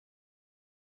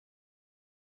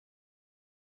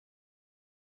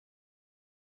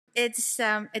It's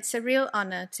a real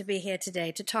honor to be here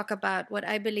today to talk about what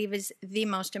I believe is the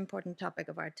most important topic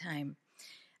of our time.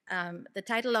 The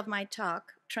title of my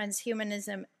talk,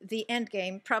 Transhumanism The End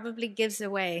Game, probably gives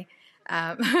away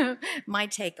my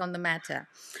take on the matter.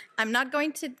 I'm not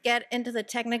going to get into the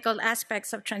technical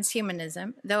aspects of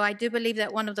transhumanism, though I do believe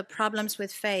that one of the problems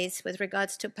with faith with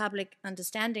regards to public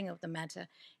understanding of the matter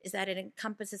is that it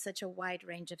encompasses such a wide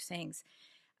range of things.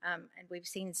 And we've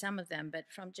seen some of them, but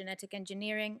from genetic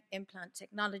engineering, implant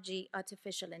technology,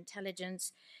 artificial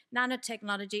intelligence,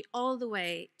 nanotechnology, all the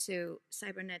way to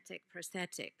cybernetic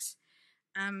prosthetics.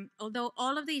 Although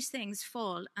all of these things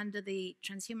fall under the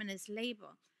transhumanist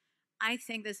label, I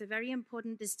think there's a very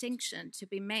important distinction to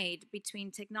be made between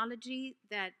technology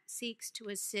that seeks to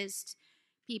assist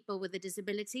people with a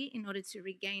disability in order to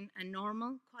regain a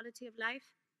normal quality of life,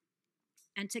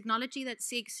 and technology that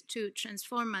seeks to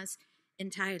transform us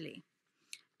entirely.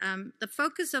 The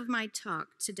focus of my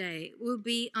talk today will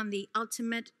be on the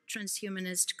ultimate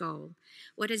transhumanist goal,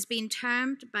 what has been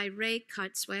termed by Ray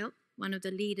Kurzweil, one of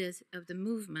the leaders of the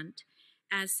movement,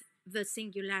 as the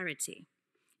singularity.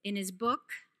 In his book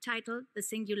titled The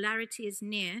Singularity is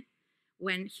Near,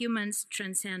 When Humans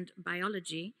Transcend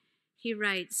Biology, he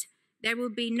writes, "There will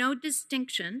be no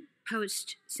distinction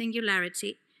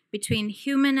post-singularity between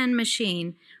human and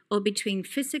machine, or between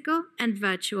physical and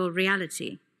virtual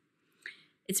reality.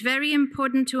 It's very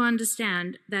important to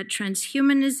understand that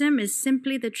transhumanism is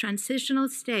simply the transitional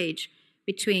stage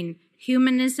between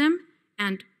humanism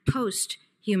and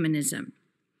post-humanism.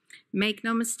 Make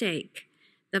no mistake,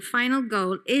 the final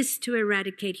goal is to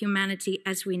eradicate humanity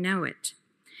as we know it.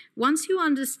 Once you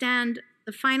understand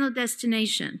the final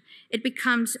destination, it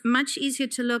becomes much easier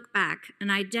to look back and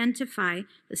identify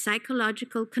the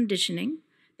psychological conditioning,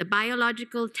 the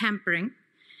biological tampering,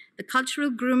 the cultural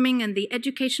grooming, and the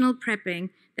educational prepping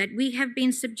that we have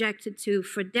been subjected to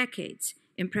for decades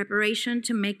in preparation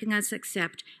to making us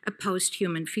accept a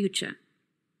post-human future.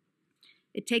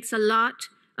 It takes a lot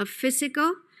of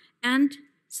physical and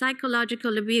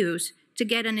psychological abuse to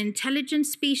get an intelligent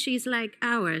species like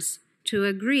ours to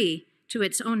agree to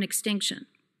its own extinction.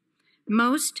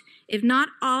 Most, if not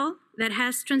all, that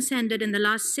has transcended in the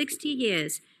last 60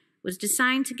 years was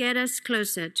designed to get us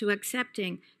closer to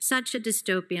accepting such a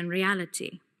dystopian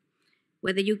reality.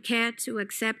 Whether you care to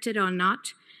accept it or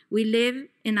not, we live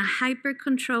in a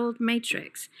hyper-controlled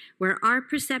matrix where our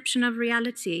perception of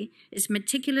reality is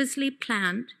meticulously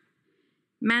planned,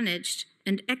 managed,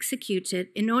 and executed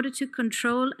in order to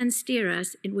control and steer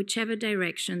us in whichever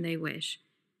direction they wish.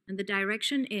 And the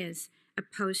direction is a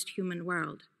post-human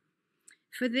world.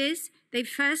 For this, they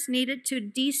first needed to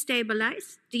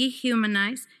destabilize,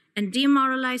 dehumanize, and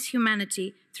demoralize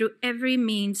humanity through every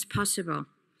means possible.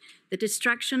 The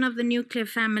destruction of the nuclear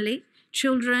family,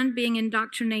 children being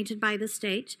indoctrinated by the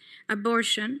state,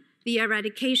 abortion, the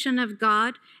eradication of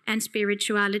God and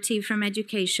spirituality from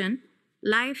education,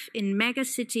 life in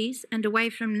megacities and away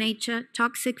from nature,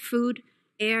 toxic food,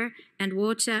 air, and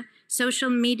water, social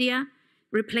media,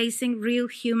 replacing real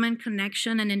human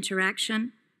connection and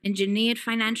interaction, engineered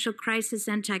financial crisis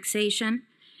and taxation,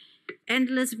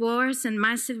 endless wars and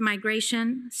massive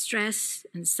migration, stress,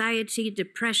 anxiety,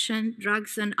 depression,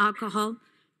 drugs and alcohol,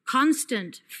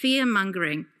 constant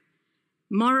fear-mongering,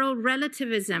 moral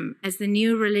relativism as the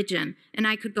new religion, and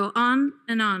I could go on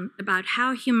and on about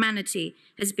how humanity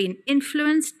has been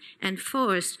influenced and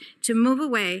forced to move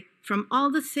away from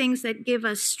all the things that give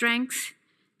us strength,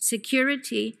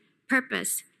 security,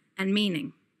 purpose, and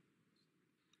meaning.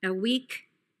 A weak,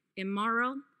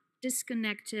 immoral,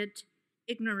 disconnected,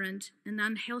 ignorant, and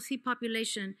unhealthy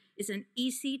population is an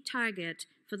easy target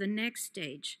for the next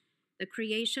stage, the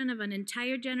creation of an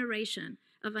entire generation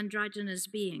of androgynous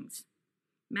beings.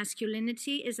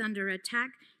 Masculinity is under attack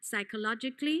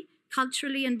psychologically,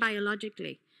 culturally, and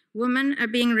biologically. Women are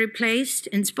being replaced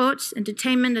in sports,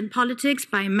 entertainment, and politics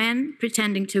by men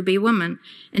pretending to be women.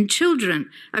 And children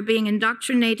are being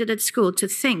indoctrinated at school to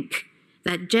think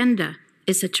that gender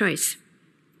is a choice.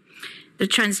 The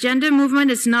transgender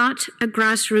movement is not a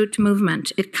grassroots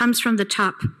movement. It comes from the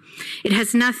top. It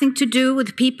has nothing to do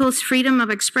with people's freedom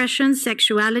of expression,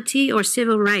 sexuality, or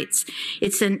civil rights.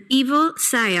 It's an evil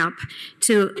psyop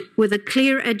with a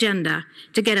clear agenda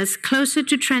to get us closer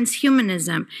to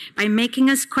transhumanism by making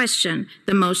us question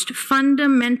the most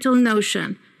fundamental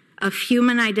notion of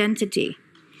human identity,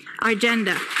 our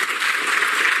gender.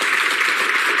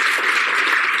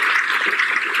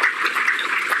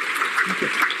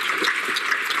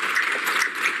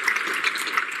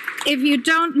 If you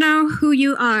don't know who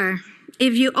you are,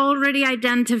 if you already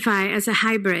identify as a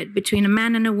hybrid between a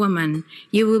man and a woman,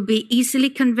 you will be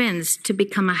easily convinced to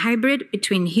become a hybrid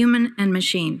between human and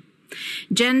machine.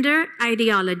 Gender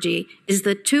ideology is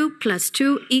the 2 +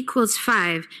 2 =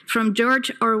 5 from George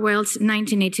Orwell's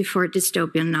 1984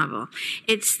 dystopian novel.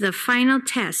 It's the final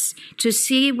test to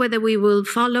see whether we will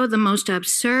follow the most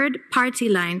absurd party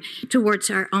line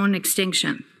towards our own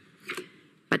extinction.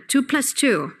 But 2 +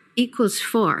 2 =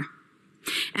 4.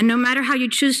 And no matter how you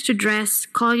choose to dress,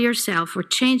 call yourself, or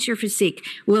change your physique,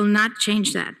 will not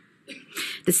change that.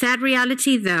 The sad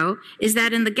reality, though, is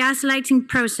that in the gaslighting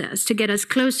process to get us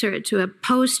closer to a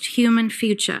post-human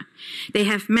future, they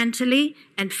have mentally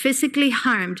and physically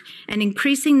harmed an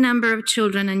increasing number of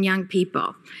children and young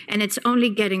people, and it's only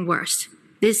getting worse.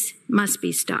 This must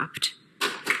be stopped.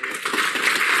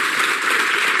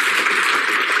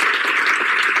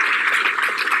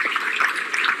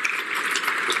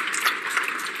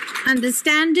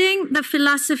 Understanding the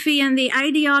philosophy and the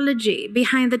ideology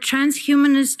behind the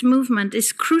transhumanist movement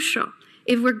is crucial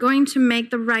if we're going to make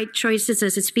the right choices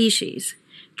as a species.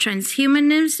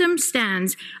 Transhumanism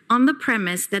stands on the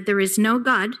premise that there is no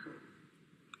God,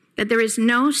 that there is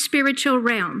no spiritual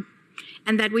realm,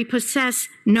 and that we possess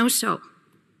no soul.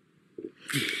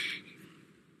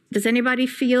 Does anybody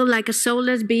feel like a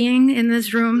soulless being in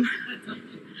this room?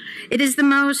 It is the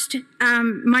most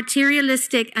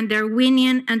materialistic and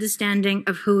Darwinian understanding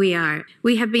of who we are.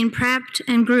 We have been prepped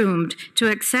and groomed to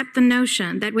accept the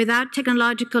notion that without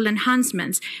technological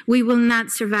enhancements, we will not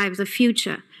survive the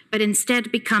future, but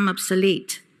instead become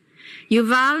obsolete.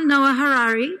 Yuval Noah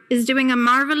Harari is doing a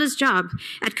marvelous job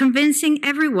at convincing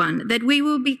everyone that we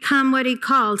will become what he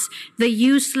calls the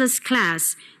useless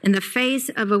class in the face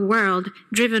of a world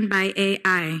driven by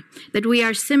AI, that we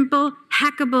are simple,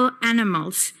 hackable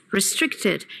animals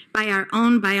restricted by our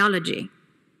own biology.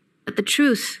 But the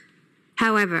truth,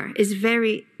 however, is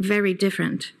very, very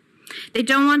different. They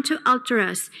don't want to alter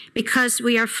us because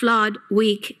we are flawed,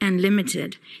 weak, and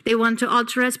limited. They want to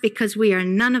alter us because we are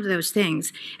none of those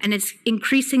things. And it's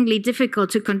increasingly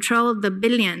difficult to control the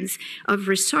billions of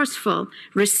resourceful,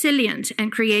 resilient,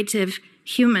 and creative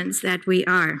humans that we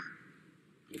are.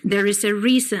 There is a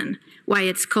reason why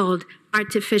it's called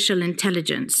artificial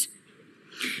intelligence.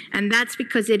 And that's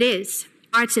because it is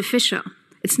artificial.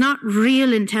 It's not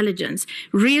real intelligence.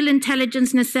 Real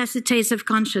intelligence necessitates of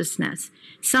consciousness,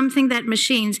 something that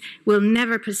machines will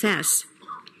never possess.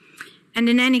 And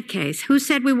in any case, who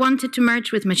said we wanted to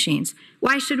merge with machines?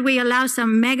 Why should we allow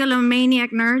some megalomaniac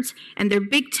nerds and their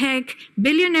big tech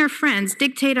billionaire friends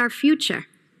dictate our future?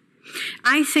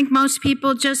 I think most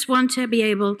people just want to be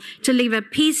able to live a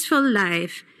peaceful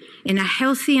life in a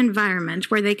healthy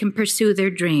environment where they can pursue their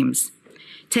dreams.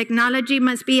 Technology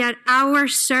must be at our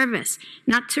service,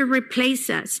 not to replace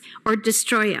us or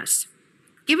destroy us.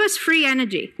 Give us free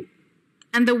energy,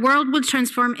 and the world will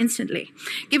transform instantly.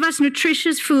 Give us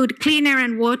nutritious food, clean air,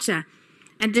 and water,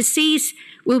 and disease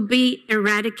will be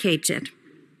eradicated.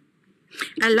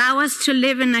 Allow us to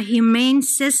live in a humane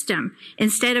system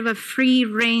instead of a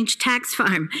free-range tax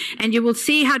farm, and you will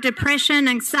see how depression,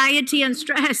 anxiety, and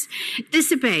stress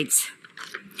dissipates.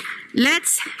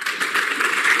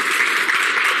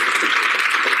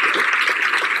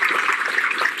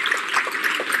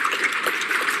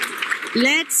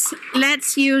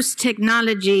 Let's use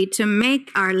technology to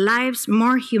make our lives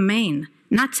more humane,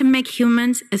 not to make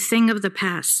humans a thing of the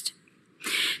past.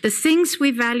 The things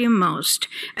we value most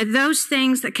are those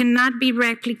things that cannot be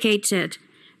replicated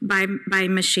by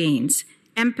machines.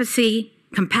 Empathy,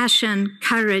 compassion,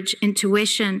 courage,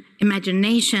 intuition,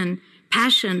 imagination,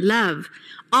 passion, love,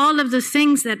 all of the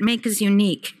things that make us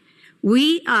unique.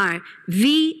 We are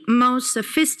the most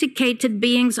sophisticated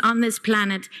beings on this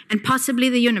planet and possibly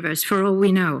the universe, for all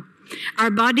we know. Our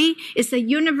body is a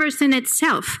universe in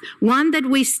itself, one that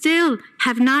we still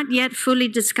have not yet fully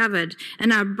discovered,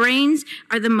 and our brains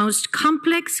are the most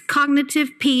complex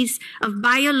cognitive piece of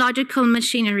biological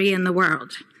machinery in the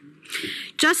world.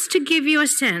 Just to give you a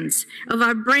sense of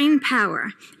our brain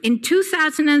power, in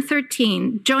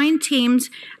 2013, joint teams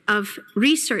of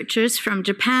researchers from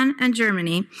Japan and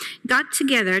Germany got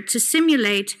together to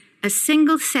simulate a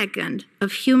single second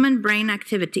of human brain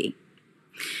activity.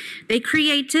 They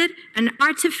created an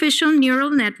artificial neural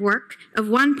network of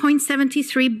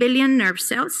 1.73 billion nerve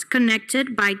cells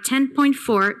connected by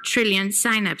 10.4 trillion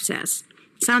synapses.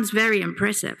 Sounds very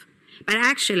impressive, but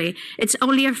actually it's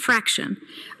only a fraction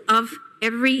of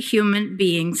every human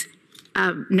being's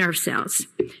nerve cells.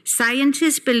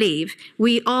 Scientists believe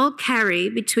we all carry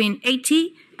between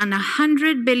 80 and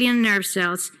 100 billion nerve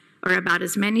cells, or about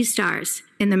as many stars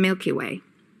in the Milky Way.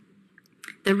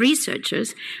 The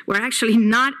researchers were actually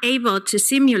not able to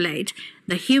simulate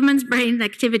the human's brain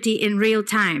activity in real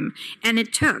time, and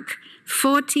it took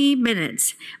 40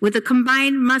 minutes with a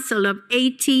combined muscle of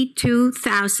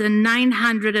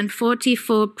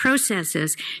 82,944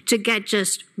 processors to get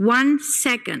just 1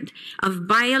 second of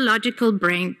biological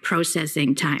brain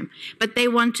processing time. But they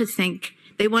want to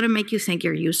make you think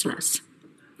you're useless.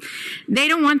 They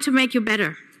don't want to make you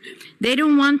better. They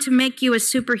don't want to make you a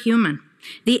superhuman.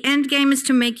 The end game is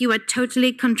to make you a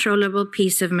totally controllable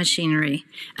piece of machinery,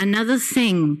 another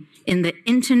thing in the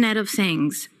Internet of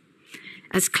Things.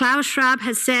 As Klaus Schwab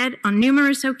has said on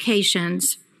numerous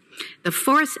occasions, the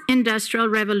fourth industrial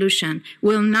revolution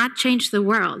will not change the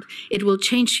world. It will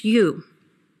change you.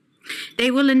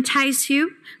 They will entice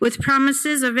you with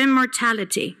promises of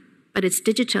immortality, but it's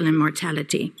digital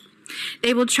immortality.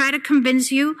 They will try to convince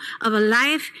you of a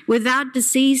life without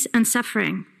disease and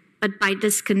suffering, but by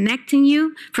disconnecting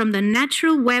you from the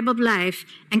natural web of life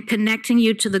and connecting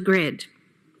you to the grid.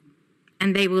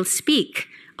 And they will speak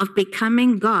of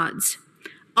becoming gods,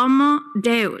 Homo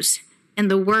Deus, in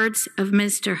the words of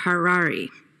Mr.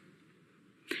 Harari.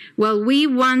 Well, we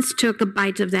once took a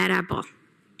bite of that apple,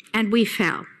 and we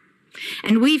fell.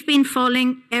 And we've been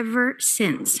falling ever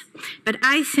since. But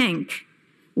I think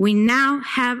we now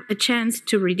have a chance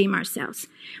to redeem ourselves.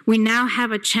 We now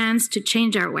have a chance to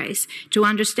change our ways, to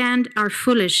understand our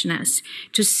foolishness,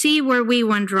 to see where we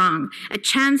went wrong, a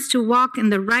chance to walk in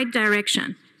the right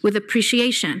direction with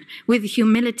appreciation, with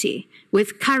humility,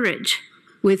 with courage,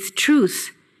 with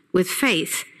truth, with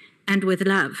faith, and with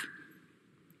love.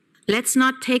 Let's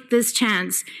not take this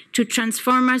chance to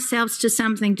transform ourselves to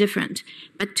something different,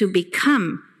 but to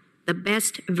become the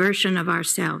best version of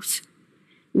ourselves.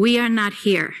 We are not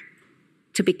here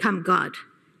to become God.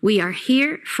 We are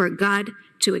here for God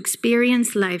to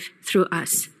experience life through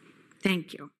us.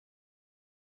 Thank you.